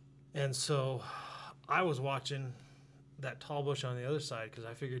 And so I was watching that tall bush on the other side because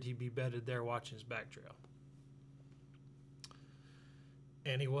I figured he'd be bedded there watching his back trail.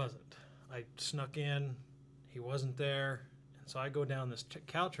 And he wasn't. I snuck in. He wasn't there. And so I go down this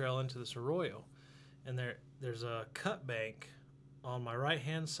cow trail into this arroyo. and there's a cut bank on my right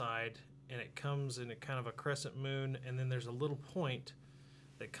hand side, and it comes in a kind of a crescent moon, and then there's a little point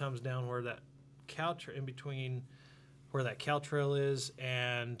that comes down where that in between where that cow trail is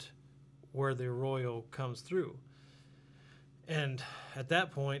and where the arroyo comes through. And at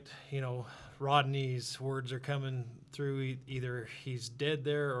that point, Rodney's words are coming through, either he's dead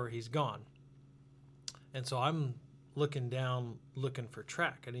there or he's gone. And so I'm looking down, looking for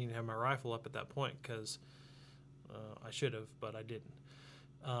track. I didn't even have my rifle up at that point because I should have, but I didn't.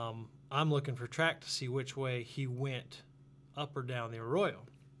 I'm looking for track to see which way he went, up or down the arroyo.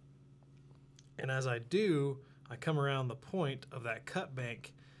 And as I do, I come around the point of that cut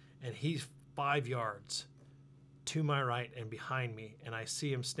bank, and he's 5 yards to my right and behind me, and I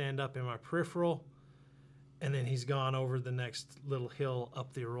see him stand up in my peripheral, and then he's gone over the next little hill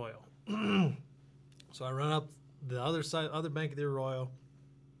up the arroyo. So I run up the other bank of the arroyo.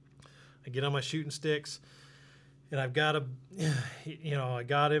 I get on my shooting sticks, and I've got I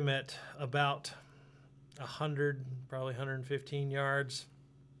got him at about 100, probably 115 yards,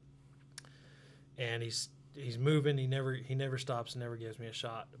 and he's moving. He never stops and never gives me a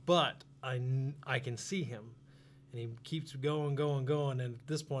shot, but I can see him. And he keeps going. And at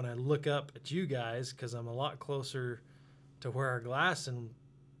this point, I look up at you guys because I'm a lot closer to where our glassing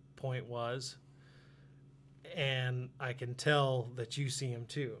point was. And I can tell that you see him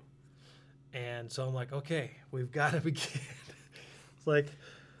too. And so I'm like, okay, we've got to begin. It's like,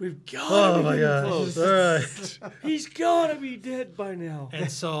 we've got to be close. All right. He's got to be dead by now.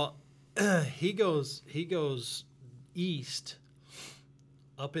 And so he goes east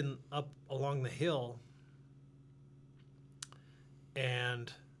up along the hill. And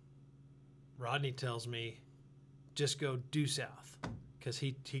Rodney tells me, just go due south, because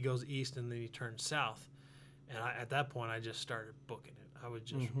he goes east and then he turns south. And at that point, I just started booking it. I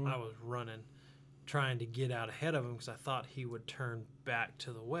was running, trying to get out ahead of him because I thought he would turn back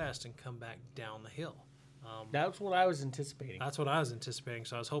to the west and come back down the hill. That's what I was anticipating. That's what I was anticipating.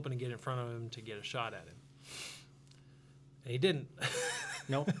 So I was hoping to get in front of him to get a shot at him. And he didn't.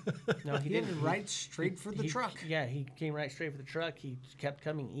 No, he didn't. Right straight for the truck. Yeah, he came right straight for the truck. He kept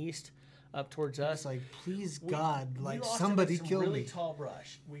coming east, up towards us. It's like, please God, we lost somebody him in some kill really me. tall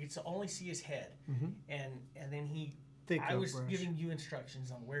brush. We could only see his head, and then Thick I oak was brush. giving you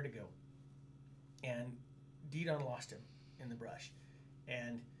instructions on where to go, and Didon lost him in the brush,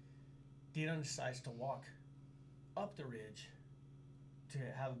 and Didon decides to walk up the ridge to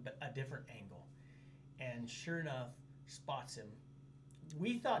have a different angle, and sure enough, spots him.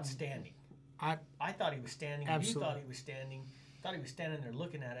 We thought standing. I thought he was standing. Absolutely. You thought he was standing. Thought he was standing there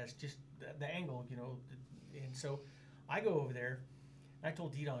looking at us, just the angle, And so I go over there, and I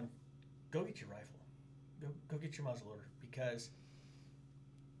told Didon, go get your rifle. Go get your muzzleloader, because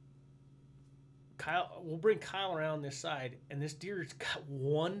we'll bring Kyle around this side, and this deer's got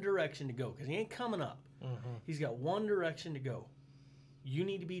one direction to go, because he ain't coming up. He's got one direction to go. You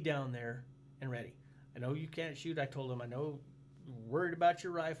need to be down there and ready. I know you can't shoot. I told him, I know you're worried about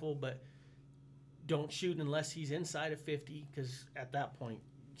your rifle, but don't shoot unless he's inside of 50, because at that point,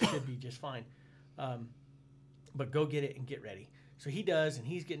 it should be just fine. But go get it and get ready. So he does, and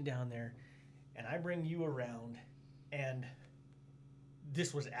he's getting down there, and I bring you around, and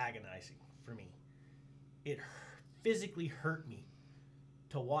this was agonizing for me. It physically hurt me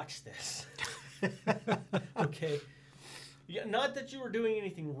to watch this. Okay? Yeah, not that you were doing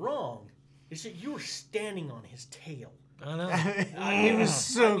anything wrong. It's that you were standing on his tail. I know. It was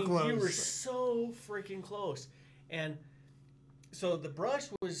so close. You were so freaking close. And so the brush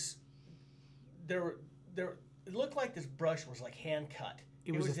was there. It looked like this brush was like hand cut.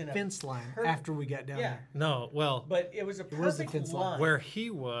 It was a in fence line perfect- after we got down Yeah. there. No, well, But it was a was a perfect fence line. line. where he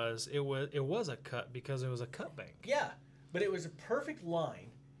was, it was a cut because it was a cut bank. Yeah, but it was a perfect line,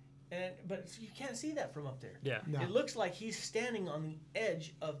 but you can't see that from up there. Yeah. No. It looks like he's standing on the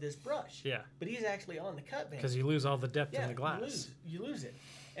edge of this brush. Yeah. But he's actually on the cut bank. Because you lose all the depth in the glass. You lose it.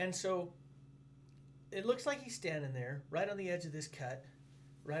 And so it looks like he's standing there right on the edge of this cut,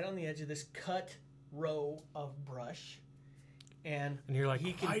 right on the edge of this cut row of brush. And you're like,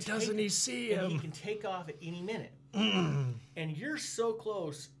 he can why doesn't he see and he him? can take off at any minute. And you're so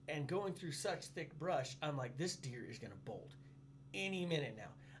close and going through such thick brush, I'm like, this deer is going to bolt any minute now.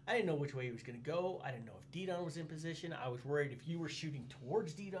 I didn't know which way he was going to go. I didn't know if Didon was in position. I was worried if you were shooting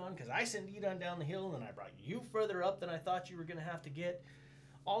towards Didon, because I sent Didon down the hill and I brought you further up than I thought you were going to have to get.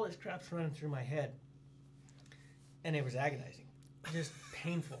 All this crap's running through my head. And it was agonizing. Just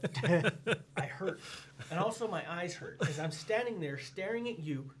painful. I hurt. And also my eyes hurt, because I'm standing there staring at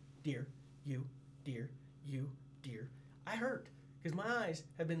you, deer, you, deer, you, deer. I hurt, because my eyes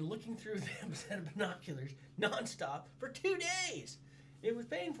have been looking through them set of binoculars nonstop for 2 days. It was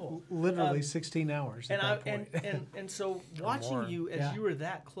painful. Literally 16 hours at that point. And so watching more. you as you were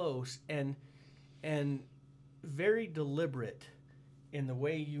that close and very deliberate in the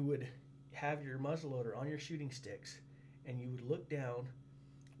way you would have your muzzleloader on your shooting sticks, and you would look down,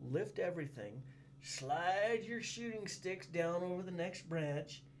 lift everything, slide your shooting sticks down over the next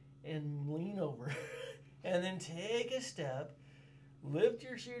branch, and lean over, and then take a step, lift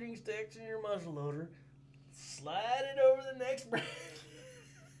your shooting sticks and your muzzleloader, slide it over the next branch,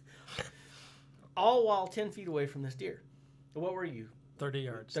 all while 10 feet away from this deer. What were you? 30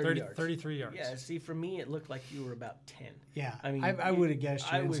 yards. 30 yards. 33 yards. Yeah, see, for me, it looked like you were about 10. Yeah, I mean, I would have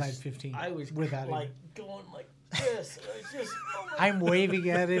guessed you I was- inside 15. I was without like even. going like this. I was just, oh my I'm waving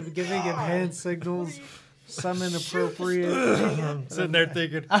at him, giving him hand signals, some inappropriate. I'm sitting there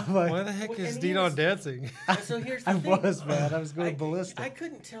thinking, I'm like, why the heck Well, is and he Dean was- dancing? And so here's the I thing. was, man. I was going ballistic. I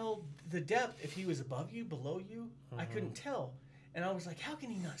couldn't tell the depth if he was above you, below you. I couldn't tell, and I was like, "How can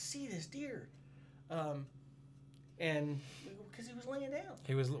he not see this deer?" And because he was laying down,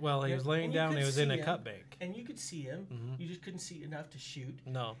 He was Yeah, laying and you down. could He was in see a him. cut bank. and you could see him. You just couldn't see enough to shoot.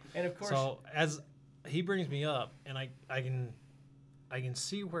 No. And of course, So as he brings me up, and I can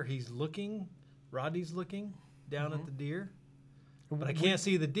see where he's looking. Rodney's looking down at the deer, but I can't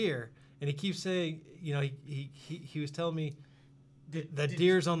see the deer. And he keeps saying, you know, he was telling me that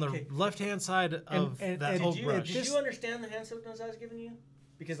deer's on the okay. left-hand side of and that did oak did brush. you understand the hand signals I was giving you?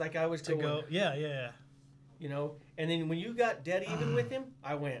 Because like I was to going, go, yeah. you know, and then when you got dead even with him,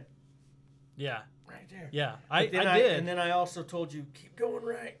 I went Yeah, right there. yeah. I But then did. and then I also told you keep going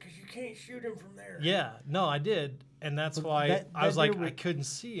right because you can't shoot him from there. Yeah, no, I did, and that's But why that I was like, deer I was- couldn't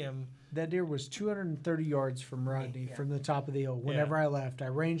see him. That deer was 230 yards from Rodney, Yeah. from the top of the hill. Whenever I left, I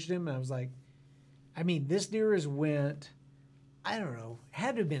ranged him, and I was like, I mean, this deer has went, I don't know,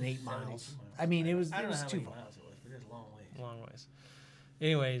 had to have been 8 72 miles. miles. I mean, it was I don't know how too many far. miles it was, but it was a long way. Long ways.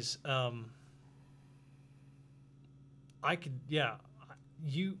 Anyways, I could, yeah.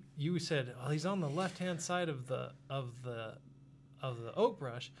 You said, oh, he's on the left-hand side of the oak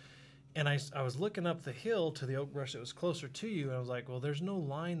brush, and I was looking up the hill to the oak brush that was closer to you, and I was like, well, there's no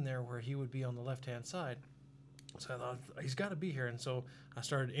line there where he would be on the left-hand side. So I thought he's got to be here, and so I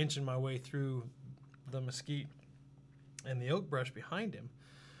started inching my way through the mesquite and the oak brush behind him.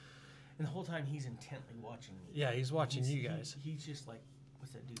 And the whole time he's intently watching me. Yeah, he's watching you guys. He's just like,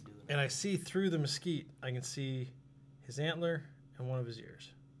 what's that dude doing? And I see through the mesquite, I can see his antler and one of his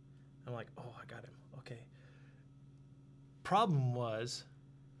ears. I'm like, oh, I got him. Okay. Problem was,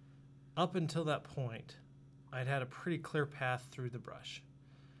 up until that point, I'd had a pretty clear path through the brush.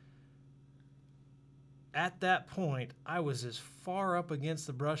 At that point, I was as far up against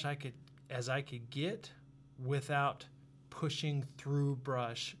the brush as I could get without pushing through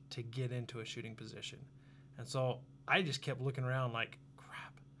brush to get into a shooting position. And so I just kept looking around like,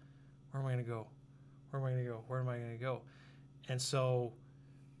 crap, where am I going to go? Where am I going to go? Where am I going to go? And so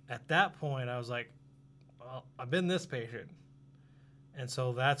at that point, I was like, well, I've been this patient. And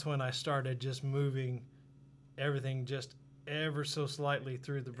so that's when I started just moving everything just ever so slightly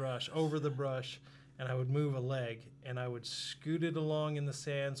through the brush, over the brush, and I would move a leg, and I would scoot it along in the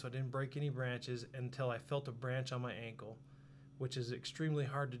sand so I didn't break any branches until I felt a branch on my ankle, which is extremely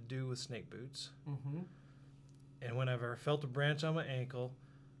hard to do with snake boots. Mm-hmm. And whenever I felt a branch on my ankle,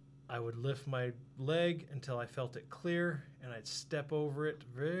 I would lift my leg until I felt it clear, and I'd step over it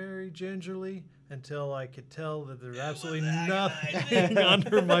very gingerly until I could tell that there's absolutely nothing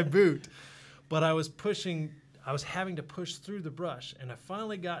under my boot. But I was having to push through the brush, and I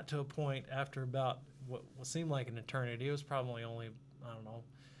finally got to a point after about what seemed like an eternity. It was probably only,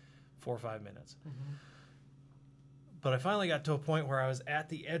 4 or 5 minutes. Mm-hmm. But I finally got to a point where I was at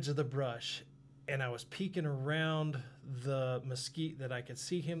the edge of the brush, and I was peeking around the mesquite that I could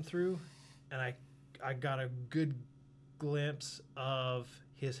see him through, and I got a good glimpse of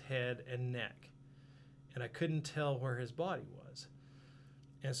his head and neck, and I couldn't tell where his body was.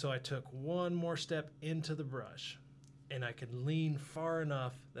 And so I took one more step into the brush, and I could lean far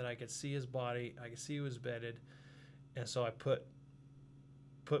enough that I could see his body. I could see he was bedded, and so I put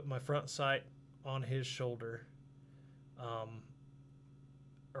my front sight on his shoulder,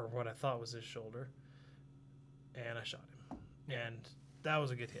 or what I thought was his shoulder, and I shot him. And that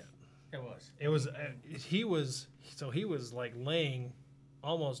was a good hit. It was. It was. He was like laying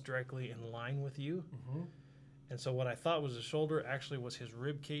almost directly in line with you. Mm-hmm. And so what I thought was his shoulder actually was his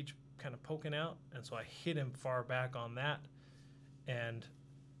rib cage kind of poking out. And so I hit him far back on that. And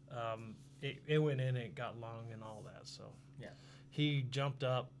it went in and it got long and all that. So Yeah. he jumped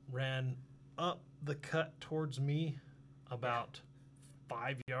up, ran up the cut towards me about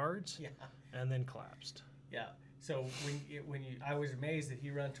 5 yards Yeah. and then collapsed. Yeah. So I was amazed that he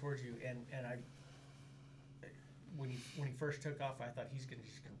ran towards you, and when he first took off, I thought he's gonna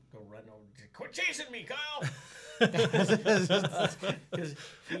just go run over. Quit chasing me, Kyle! Because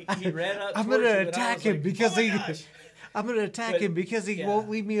he ran up. I'm towards gonna you, and I attack was him like, because oh my he. gosh. I'm gonna attack But, him because he yeah. won't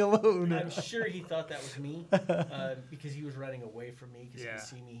leave me alone. I'm sure he thought that was me because he was running away from me because he Yeah. could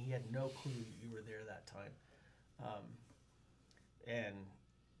see me. He had no clue that you were there that time.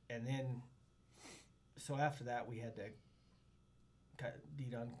 And then, so after that, we had to cut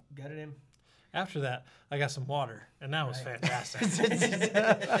Didon gutted him. After that, I got some water, and that was Right. fantastic.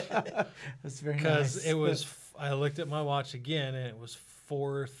 That's very Because nice. it was, I looked at my watch again, and it was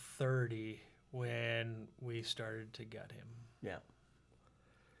 4:30 when we started to gut him. Yeah.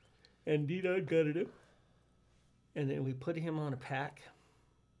 And Didon gutted him. And then we put him on a pack.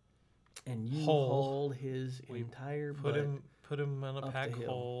 And you Hole. hauled his We entire Put butt. him on a up the pack hill.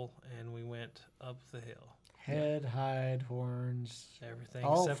 hole, and we went up the hill. Head, hide, horns, Everything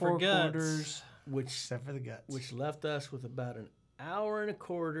all except four for guts. quarters, which except for the guts. which left us with about an hour and a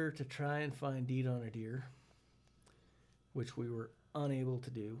quarter to try and find Didon a deer, which we were unable to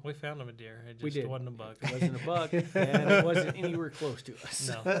do. We found him a deer. It just We did. wasn't a buck. It wasn't a buck, and it wasn't anywhere close to us.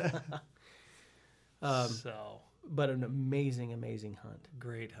 No. So But an amazing, amazing hunt.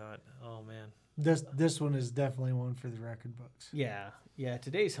 great hunt. Oh man. This one is definitely one for the record books. Yeah.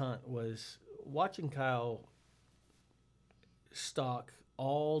 Today's hunt was watching Kyle stalk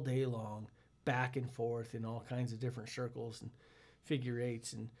all day long, back and forth in all kinds of different circles and figure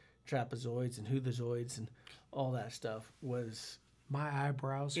eights and trapezoids and hoothezoids and all that stuff was My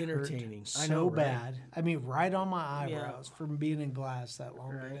eyebrows entertaining. hurt I so know, right? bad. I mean, right on my Yeah. eyebrows from being in glass that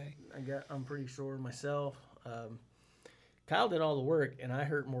long Right. day. I'm pretty sore myself. Kyle did all the work, and I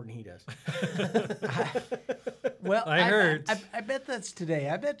hurt more than he does. Well, I heard. I bet that's today.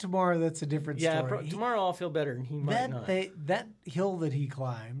 I bet tomorrow that's a different story. Tomorrow I'll feel better, and he might not. That hill that he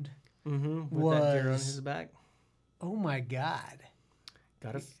climbed. With that deer on was- his back. Oh my God!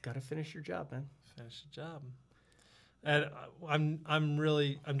 Gotta finish your job, man. Finish the job. And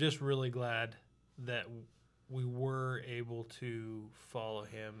I'm just really glad that we were able to follow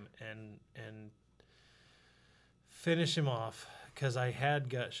him and finish him off, because I had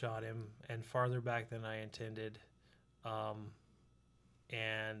gut shot him and farther back than I intended,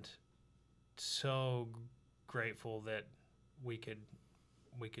 and so grateful that we could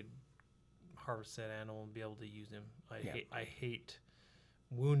harvest that animal and be able to use him. I hate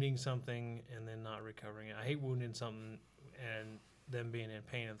wounding something and then not recovering it. I hate wounding something and them being in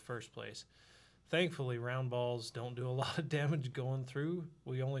pain in the first place. Thankfully, round balls don't do a lot of damage going through.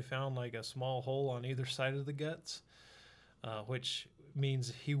 We only found like a small hole on either side of the guts, which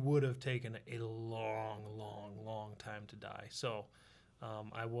means he would have taken a long time to die. So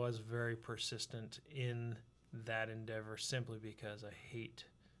I was very persistent in that endeavor simply because I hate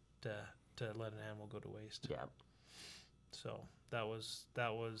to let an animal go to waste. Yeah. So that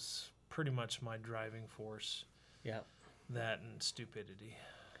was pretty much my driving force. Yeah. That and stupidity.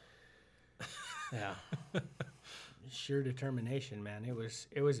 Yeah. Sheer determination, man. It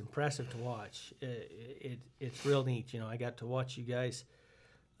was impressive to watch. It's real neat. I got to watch you guys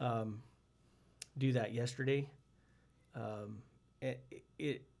do that yesterday.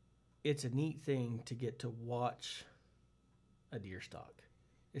 It's a neat thing to get to watch a deer stalk,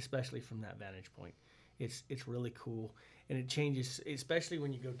 especially from that vantage point. It's really cool, and it changes, especially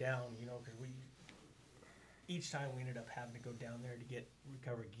when you go down. Because each time we ended up having to go down there to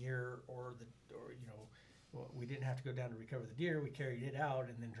recover gear, or we didn't have to go down to recover the deer. We carried it out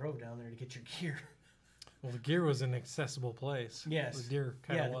and then drove down there to get your gear. Well, the gear was an accessible place. Yes. The deer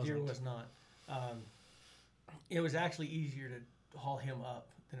kind of wasn't. The deer was not. It was actually easier to haul him up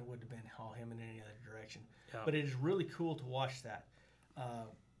than it would have been haul him in any other direction. Yeah. But it is really cool to watch that.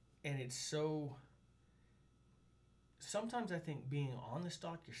 And it's so... Sometimes I think being on the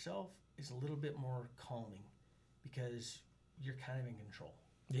stalk yourself is a little bit more calming because you're kind of in control.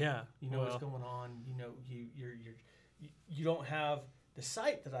 Yeah. You know what's going on. You don't have the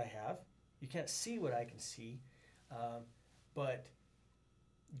sight that I have. You can't see what I can see, but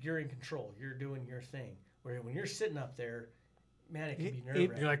you're in control. You're doing your thing. Where when you're sitting up there, man, it can be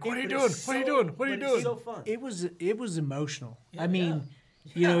nerve-wracking. You're like, what are you But doing? it's What are you so- doing? What are you but doing? It's so fun. It was emotional. Yeah, I mean,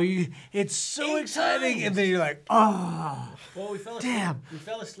 yeah. it's so 8 exciting, times. and then you're like, oh, Well, we fell asleep. Damn. We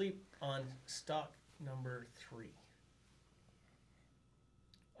fell asleep on stock number 3.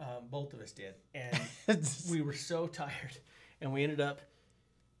 Both of us did, and we were so tired, and we ended up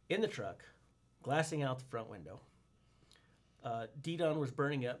in the truck, glassing out the front window. D-Don was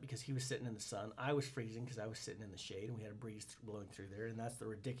burning up because he was sitting in the sun. I was freezing because I was sitting in the shade, and we had a breeze blowing through there, and that's the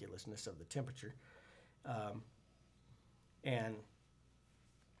ridiculousness of the temperature. And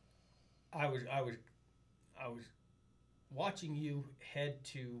I was watching you head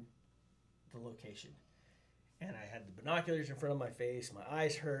to the location, and I had the binoculars in front of my face. My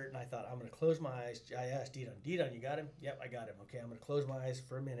eyes hurt, and I thought, I'm going to close my eyes. I asked D-Don, you got him? Yep, I got him. Okay, I'm going to close my eyes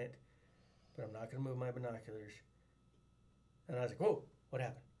for a minute, but I'm not going to move my binoculars. And I was like, whoa, what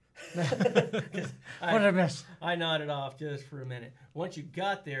happened? What a mess. I nodded off just for a minute. Once you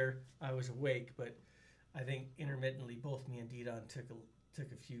got there, I was awake, but I think intermittently both me and D-Don took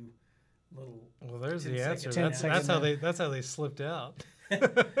a few little. Well, there's 10 the second answer. naps. That's how they slipped out.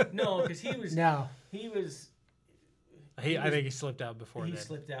 No, because he was. No. I think he slipped out before He that.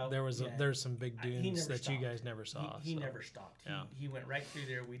 slipped out. There's some big He dunes never that you stopped. guys never saw. He so. never stopped. Yeah. He went right through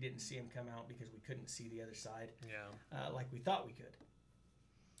there. We didn't see him come out because we couldn't see the other side Yeah. like we thought we could.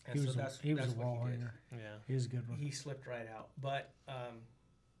 And He so was that's a what wall he did. hanger. Yeah. He was a good one. He slipped right out, but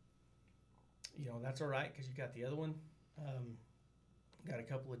that's all right because you got the other one. Got a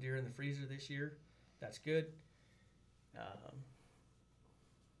couple of deer in the freezer this year. That's good.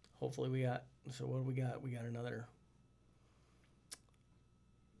 Hopefully we got. So what do we got? We got another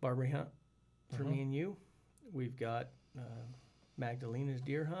Barbary hunt for me and you. We've got Magdalena's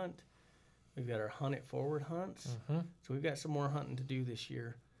deer hunt. We've got our Hunt It Forward hunts. Mhm. So we've got some more hunting to do this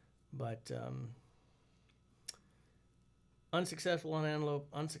year, but unsuccessful on antelope,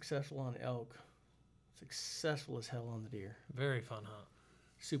 unsuccessful on elk, successful as hell on the deer. Very fun hunt.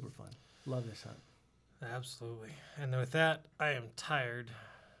 Super fun. Love this hunt. Absolutely. And with that, I am tired,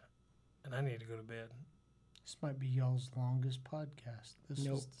 and I need to go to bed. This might be y'all's longest podcast. This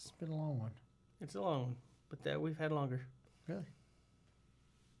has been a long one. It's a long one, but that we've had longer. Really?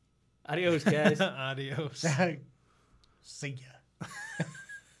 Adios, guys. Adios. See ya.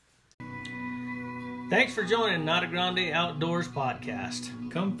 Thanks for joining Nada Grande Outdoors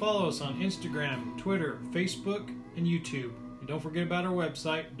Podcast. Come follow us on Instagram, Twitter, Facebook, and YouTube. And don't forget about our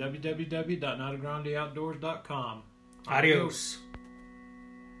website, www.notagrandeoutdoors.com. Adios.